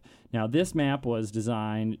map. Now, this map was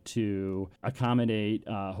designed to accommodate,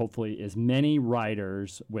 hopefully, as many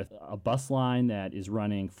riders with a bus line that is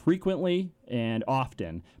running frequently and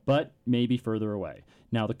often, but maybe further away.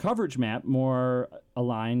 Now, the coverage map more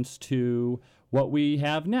aligns to what we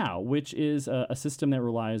have now, which is a system that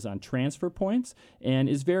relies on transfer points and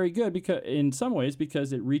is very good because, in some ways,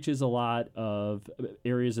 because it reaches a lot of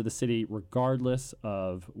areas of the city regardless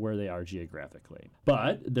of where they are geographically.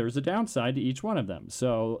 But there's a downside to each one of them.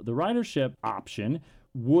 So the ridership option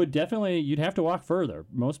would definitely, you'd have to walk further.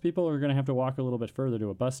 Most people are going to have to walk a little bit further to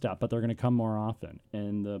a bus stop, but they're going to come more often.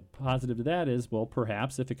 And the positive to that is, well,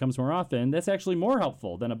 perhaps if it comes more often, that's actually more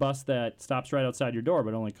helpful than a bus that stops right outside your door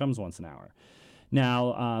but only comes once an hour.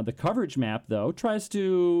 Now, the coverage map, though, tries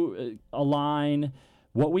to align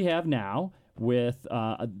what we have now with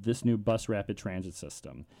this new bus rapid transit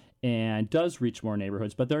system and does reach more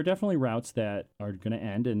neighborhoods. But there are definitely routes that are going to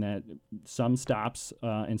end and that some stops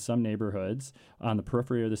in some neighborhoods on the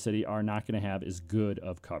periphery of the city are not going to have as good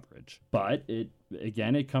of coverage. But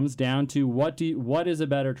it comes down to what is a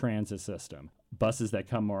better transit system? Buses that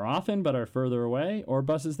come more often but are further away, or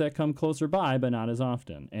buses that come closer by but not as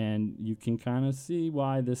often. And you can kind of see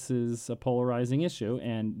why this is a polarizing issue.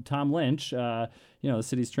 And Tom Lynch, the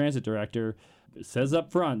city's transit director, says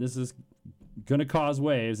up front this is going to cause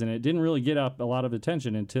waves, and it didn't really get up a lot of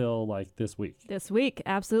attention until like this week. This week,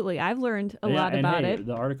 absolutely. I've learned a lot about it.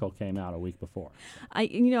 The article came out a week before.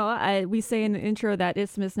 We say in the intro that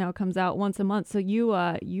Isthmus now comes out once a month. So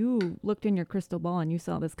you looked in your crystal ball and you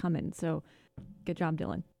saw this coming. So good job,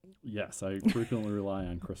 Dylan. Yes, I frequently rely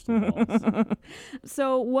on crystal balls.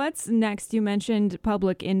 So what's next? You mentioned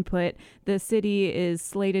public input. The city is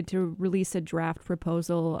slated to release a draft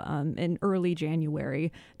proposal in early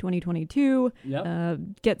January 2022. Yep.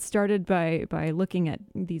 Get started by looking at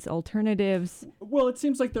these alternatives. Well, it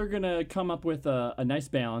seems like they're going to come up with a nice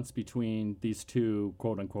balance between these two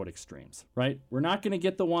quote-unquote extremes, right? We're not going to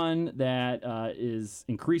get the one that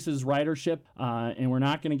increases ridership, and we're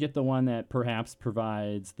not going to get the one that perhaps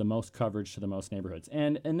provides the most coverage to the most neighborhoods.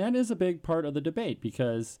 And that is a big part of the debate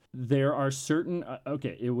because there are certain,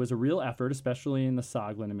 it was a real effort, especially in the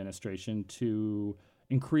Soglin administration, to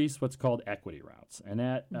increase what's called equity routes. And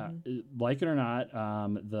that, like it or not,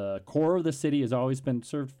 the core of the city has always been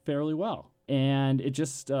served fairly well. And it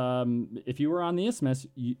just, if you were on the Isthmus,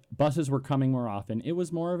 buses were coming more often. It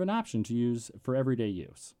was more of an option to use for everyday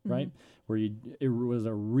use, right? Where it was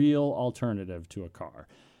a real alternative to a car.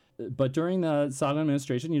 But during the Soglin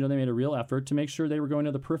administration, they made a real effort to make sure they were going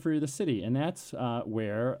to the periphery of the city. And that's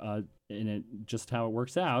where, just how it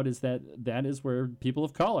works out, is that is where people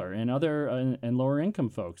of color and other and lower income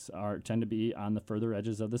folks tend to be on the further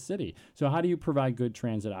edges of the city. So how do you provide good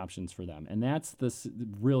transit options for them? And that's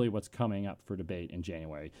really what's coming up for debate in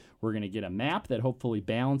January. We're going to get a map that hopefully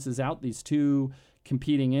balances out these two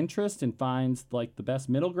competing interests and finds like the best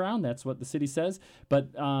middle ground. That's what the city says. But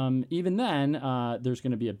even then, there's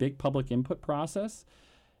going to be a big public input process.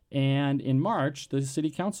 And in March, the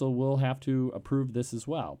city council will have to approve this as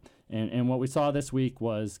well. And what we saw this week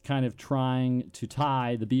was kind of trying to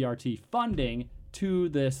tie the BRT funding to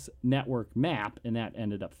this network map, and that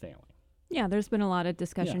ended up failing. Yeah, there's been a lot of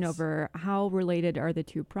discussion over how related are the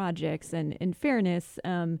two projects, and in fairness,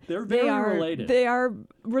 they're very related. They are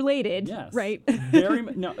related, yes, right?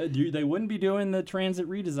 They wouldn't be doing the transit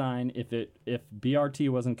redesign if BRT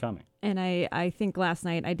wasn't coming. And I think last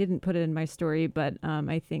night, I didn't put it in my story, but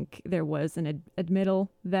I think there was an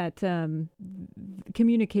admittal that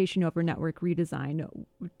communication over network redesign,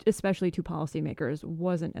 especially to policymakers,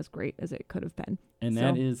 wasn't as great as it could have been. And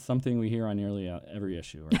that is something we hear on nearly every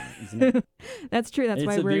issue, right? Isn't it? That's true. That's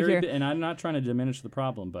why we're here. And I'm not trying to diminish the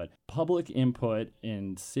problem, but public input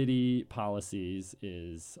in city policies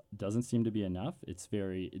doesn't seem to be enough. It's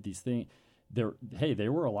these things.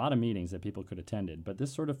 There were a lot of meetings that people could have attended, but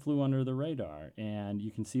this sort of flew under the radar, and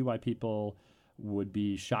you can see why people would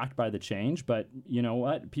be shocked by the change. But you know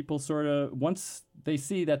what? People sort of, once they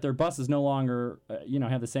see that their buses no longer,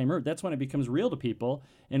 have the same route, that's when it becomes real to people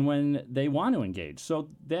and when they want to engage. So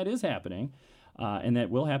that is happening. And that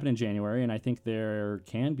will happen in January, and I think there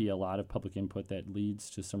can be a lot of public input that leads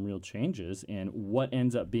to some real changes in what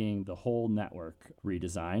ends up being the whole network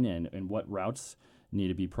redesign and what routes need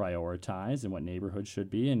to be prioritized and what neighborhoods should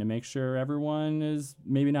be, and to make sure everyone is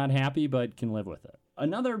maybe not happy but can live with it.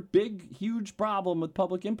 Another big, huge problem with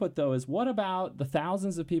public input, though, is what about the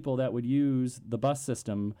thousands of people that would use the bus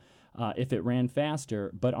system if it ran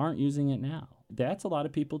faster but aren't using it now? That's a lot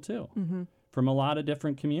of people, too. Mm-hmm. From a lot of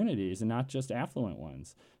different communities and not just affluent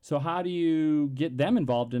ones. So how do you get them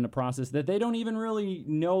involved in a process that they don't even really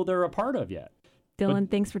know they're a part of yet?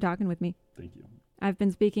 Dylan, thanks for talking with me. Thank you. I've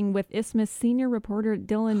been speaking with Isthmus senior reporter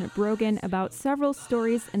Dylan Brogan about several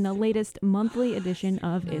stories in the latest monthly edition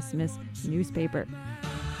of Isthmus newspaper.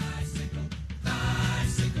 I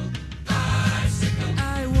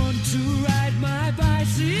want to ride my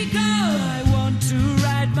bicycle. I want to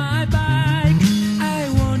ride my bike. I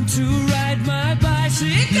want to ride my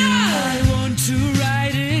bicycle. I want to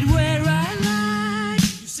ride it where I like.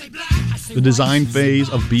 You say black, I say The design phase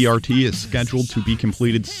of BRT is scheduled to be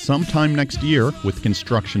completed sometime next year, with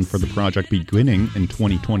construction for the project beginning in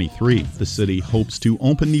 2023. The city hopes to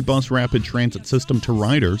open the bus rapid transit system to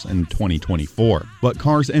riders in 2024. But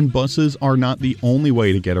cars and buses are not the only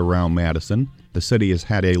way to get around Madison. The city has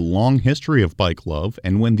had a long history of bike love,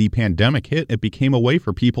 and when the pandemic hit, it became a way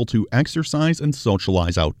for people to exercise and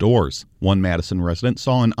socialize outdoors. One Madison resident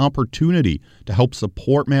saw an opportunity to help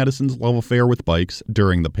support Madison's love affair with bikes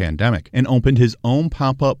during the pandemic and opened his own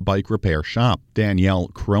pop-up bike repair shop. Danielle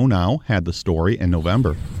Cronow had the story in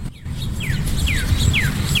November.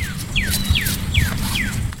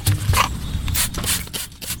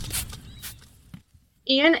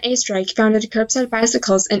 Ian Astrike founded Curbside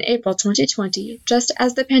Bicycles in April 2020, just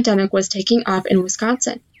as the pandemic was taking off in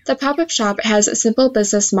Wisconsin. The pop-up shop has a simple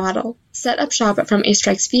business model: set up shop from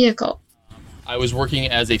Astrike's vehicle. I was working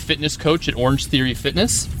as a fitness coach at Orange Theory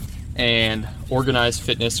Fitness, and organized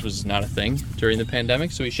fitness was not a thing during the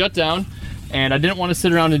pandemic, so we shut down, and I didn't want to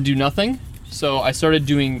sit around and do nothing, so I started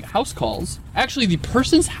doing house calls. Actually, the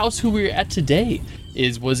person's house who we're at today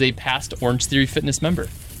was a past Orange Theory Fitness member.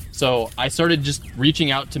 So I started just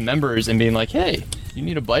reaching out to members and being like, hey, you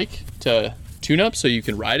need a bike to tune up so you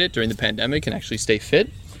can ride it during the pandemic and actually stay fit?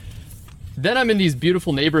 Then I'm in these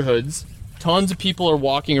beautiful neighborhoods. Tons of people are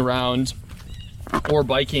walking around or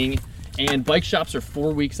biking, and bike shops are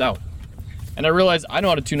 4 weeks out. And I realized I know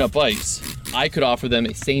how to tune up bikes. I could offer them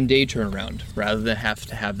a same-day turnaround rather than have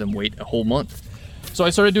to have them wait a whole month. So I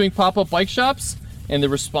started doing pop-up bike shops, and the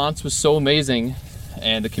response was so amazing,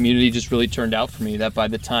 and the community just really turned out for me that by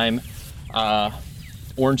the time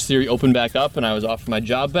Orange Theory opened back up and I was offered my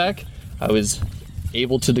job back, I was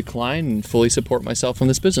able to decline and fully support myself in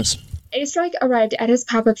this business. Astrike arrived at his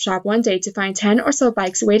pop-up shop one day to find 10 or so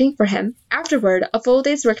bikes waiting for him. Afterward, a full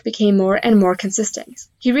day's work became more and more consistent.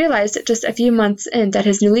 He realized just a few months in that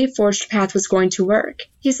his newly forged path was going to work.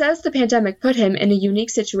 He says the pandemic put him in a unique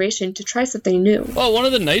situation to try something new. Well, one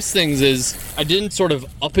of the nice things is I didn't sort of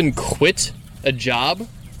up and quit a job,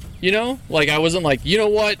 you know? Like, I wasn't like, you know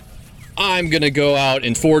what? I'm gonna go out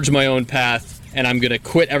and forge my own path, and I'm gonna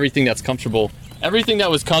quit everything that's comfortable. Everything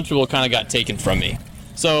that was comfortable kind of got taken from me.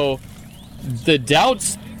 So the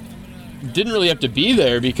doubts didn't really have to be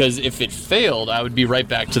there, because if it failed, I would be right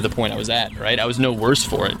back to the point I was at, right? I was no worse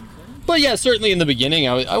for it. But yeah, certainly in the beginning,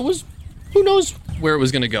 I was, who knows where it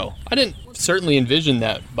was gonna go. I didn't certainly envision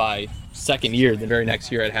that by second year, the very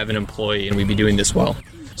next year, I'd have an employee and we'd be doing this well.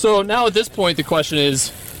 So now at this point, the question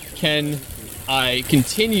is, can I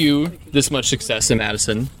continue this much success in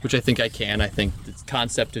Madison, which I think I can. I think the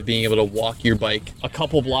concept of being able to walk your bike a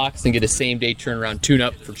couple blocks and get a same-day turnaround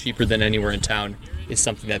tune-up for cheaper than anywhere in town is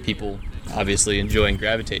something that people obviously enjoy and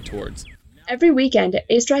gravitate towards. Every weekend,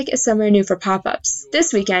 Astrike is somewhere new for pop-ups.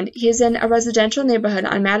 This weekend, he is in a residential neighborhood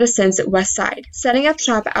on Madison's west side, setting up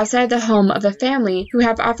shop outside the home of a family who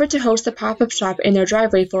have offered to host the pop-up shop in their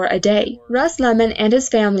driveway for a day. Russ Lemon and his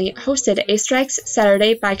family hosted Astrike's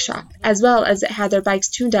Saturday bike shop, as well as had their bikes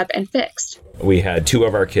tuned up and fixed. We had two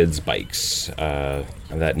of our kids' bikes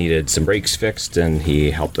that needed some brakes fixed, and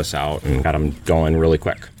he helped us out and got them going really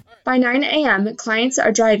quick. By 9 a.m., clients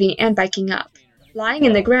are driving and biking up. Lying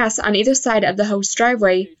in the grass on either side of the host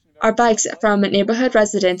driveway are bikes from neighborhood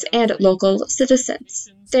residents and local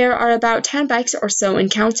citizens. There are about 10 bikes or so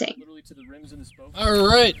and counting. All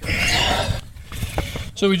right.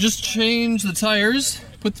 So we just changed the tires,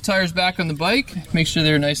 put the tires back on the bike, make sure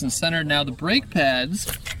they're nice and centered. Now the brake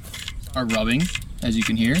pads are rubbing, as you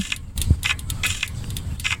can hear.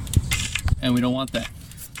 And we don't want that.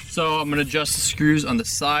 So I'm gonna adjust the screws on the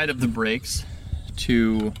side of the brakes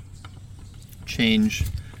to change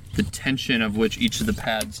the tension of which each of the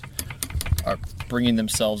pads are bringing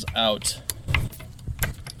themselves out.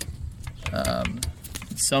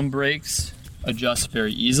 Some brakes adjust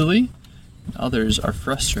very easily, others are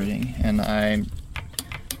frustrating, and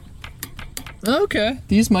okay,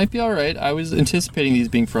 these might be all right. I was anticipating these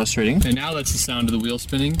being frustrating, and now that's the sound of the wheel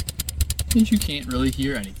spinning, and you can't really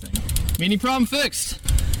hear anything. Meaning problem fixed.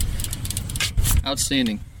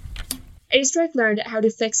 Outstanding. A-Strike learned how to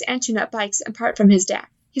fix and tune up bikes apart from his dad.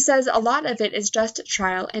 He says a lot of it is just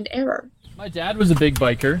trial and error. My dad was a big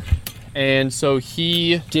biker, and so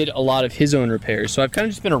he did a lot of his own repairs. So I've kind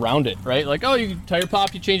of just been around it, right? Like, oh, you tire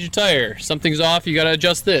pop, you change your tire. Something's off, you got to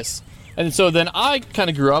adjust this. And so then I kind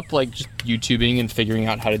of grew up like just YouTubing and figuring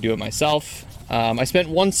out how to do it myself. I spent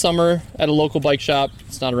one summer at a local bike shop.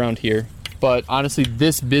 It's not around here. But honestly,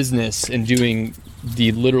 this business and doing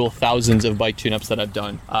the literal thousands of bike tune-ups that I've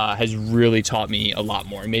done has really taught me a lot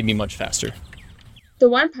more and made me much faster. The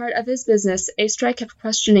one part of his business A-Strike kept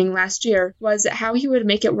questioning last year was how he would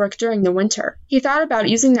make it work during the winter. He thought about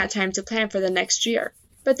using that time to plan for the next year.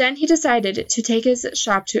 But then he decided to take his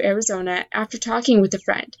shop to Arizona after talking with a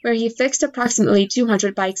friend, where he fixed approximately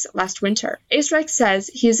 200 bikes last winter. A-Strike says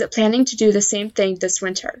he's planning to do the same thing this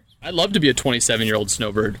winter. I'd love to be a 27-year-old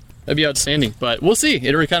snowbird. That'd be outstanding, but we'll see.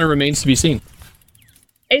 It kind of remains to be seen.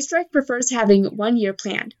 A-Strike prefers having 1 year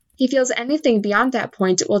planned. He feels anything beyond that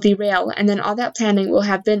point will derail, and then all that planning will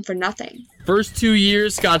have been for nothing. First 2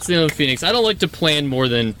 years, Scottsdale and Phoenix. I don't like to plan more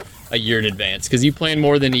than a year in advance, because you plan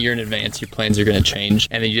more than a year in advance, your plans are going to change.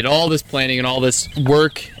 And then you did all this planning and all this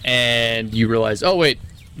work, and you realize, oh wait,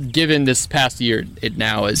 given this past year, it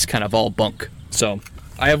now is kind of all bunk. So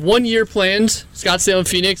I have 1 year planned, Scottsdale and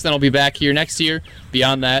Phoenix, then I'll be back here next year.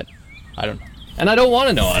 Beyond that, I don't know. And I don't want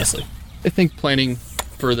to know, honestly. I think planning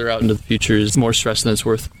further out into the future is more stress than it's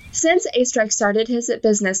worth. Since A-Strike started his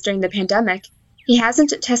business during the pandemic, he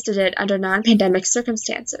hasn't tested it under non-pandemic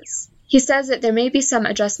circumstances. He says that there may be some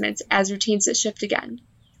adjustments as routines shift again.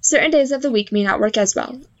 Certain days of the week may not work as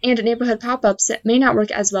well, and neighborhood pop-ups may not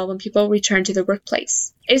work as well when people return to the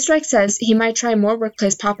workplace. A-Strike says he might try more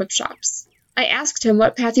workplace pop-up shops. I asked him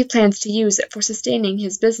what path he plans to use for sustaining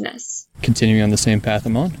his business. Continuing on the same path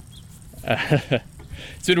I'm on.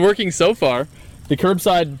 It's been working so far. The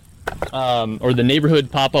curbside or the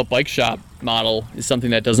neighborhood pop-up bike shop model is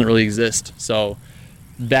something that doesn't really exist. So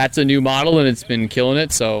that's a new model and it's been killing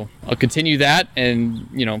it. So I'll continue that and,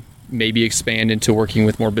 maybe expand into working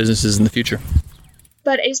with more businesses in the future.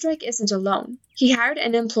 But A-Strike isn't alone. He hired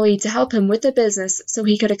an employee to help him with the business so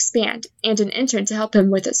he could expand, and an intern to help him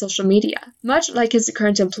with social media. Much like his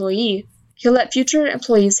current employee, he'll let future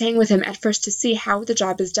employees hang with him at first to see how the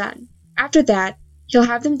job is done. After that, he'll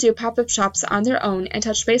have them do pop-up shops on their own and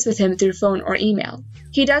touch base with him through phone or email.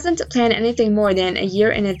 He doesn't plan anything more than a year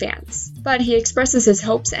in advance, but he expresses his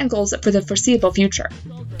hopes and goals for the foreseeable future.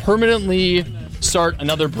 Permanently start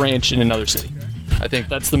another branch in another city. I think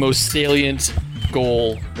that's the most salient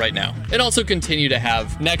goal right now. And also continue to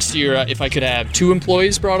have next year, if I could have 2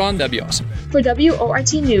 employees brought on, that'd be awesome. For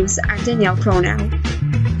WORT News, I'm Danielle Cronow.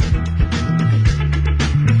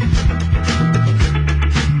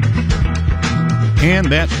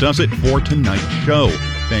 And that does it for tonight's show.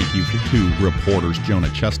 Thank you to reporters Jonah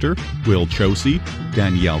Chester, Will Chosey,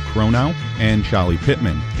 Danielle Cronow, and Charlie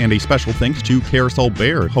Pittman. And a special thanks to Carousel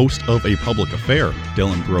Bear, host of A Public Affair.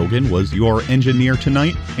 Dylan Brogan was your engineer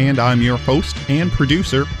tonight, and I'm your host and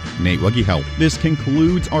producer, Nate Wuggyhout. This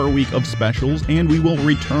concludes our week of specials, and we will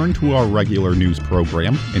return to our regular news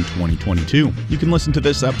program in 2022. You can listen to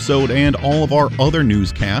this episode and all of our other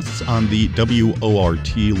newscasts on the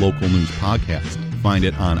WORT Local News Podcast. Find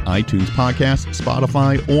it on iTunes Podcast,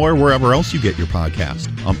 Spotify, or wherever else you get your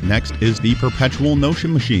podcast. Up next is the Perpetual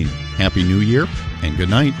Notion Machine. Happy New Year, and good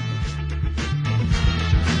night.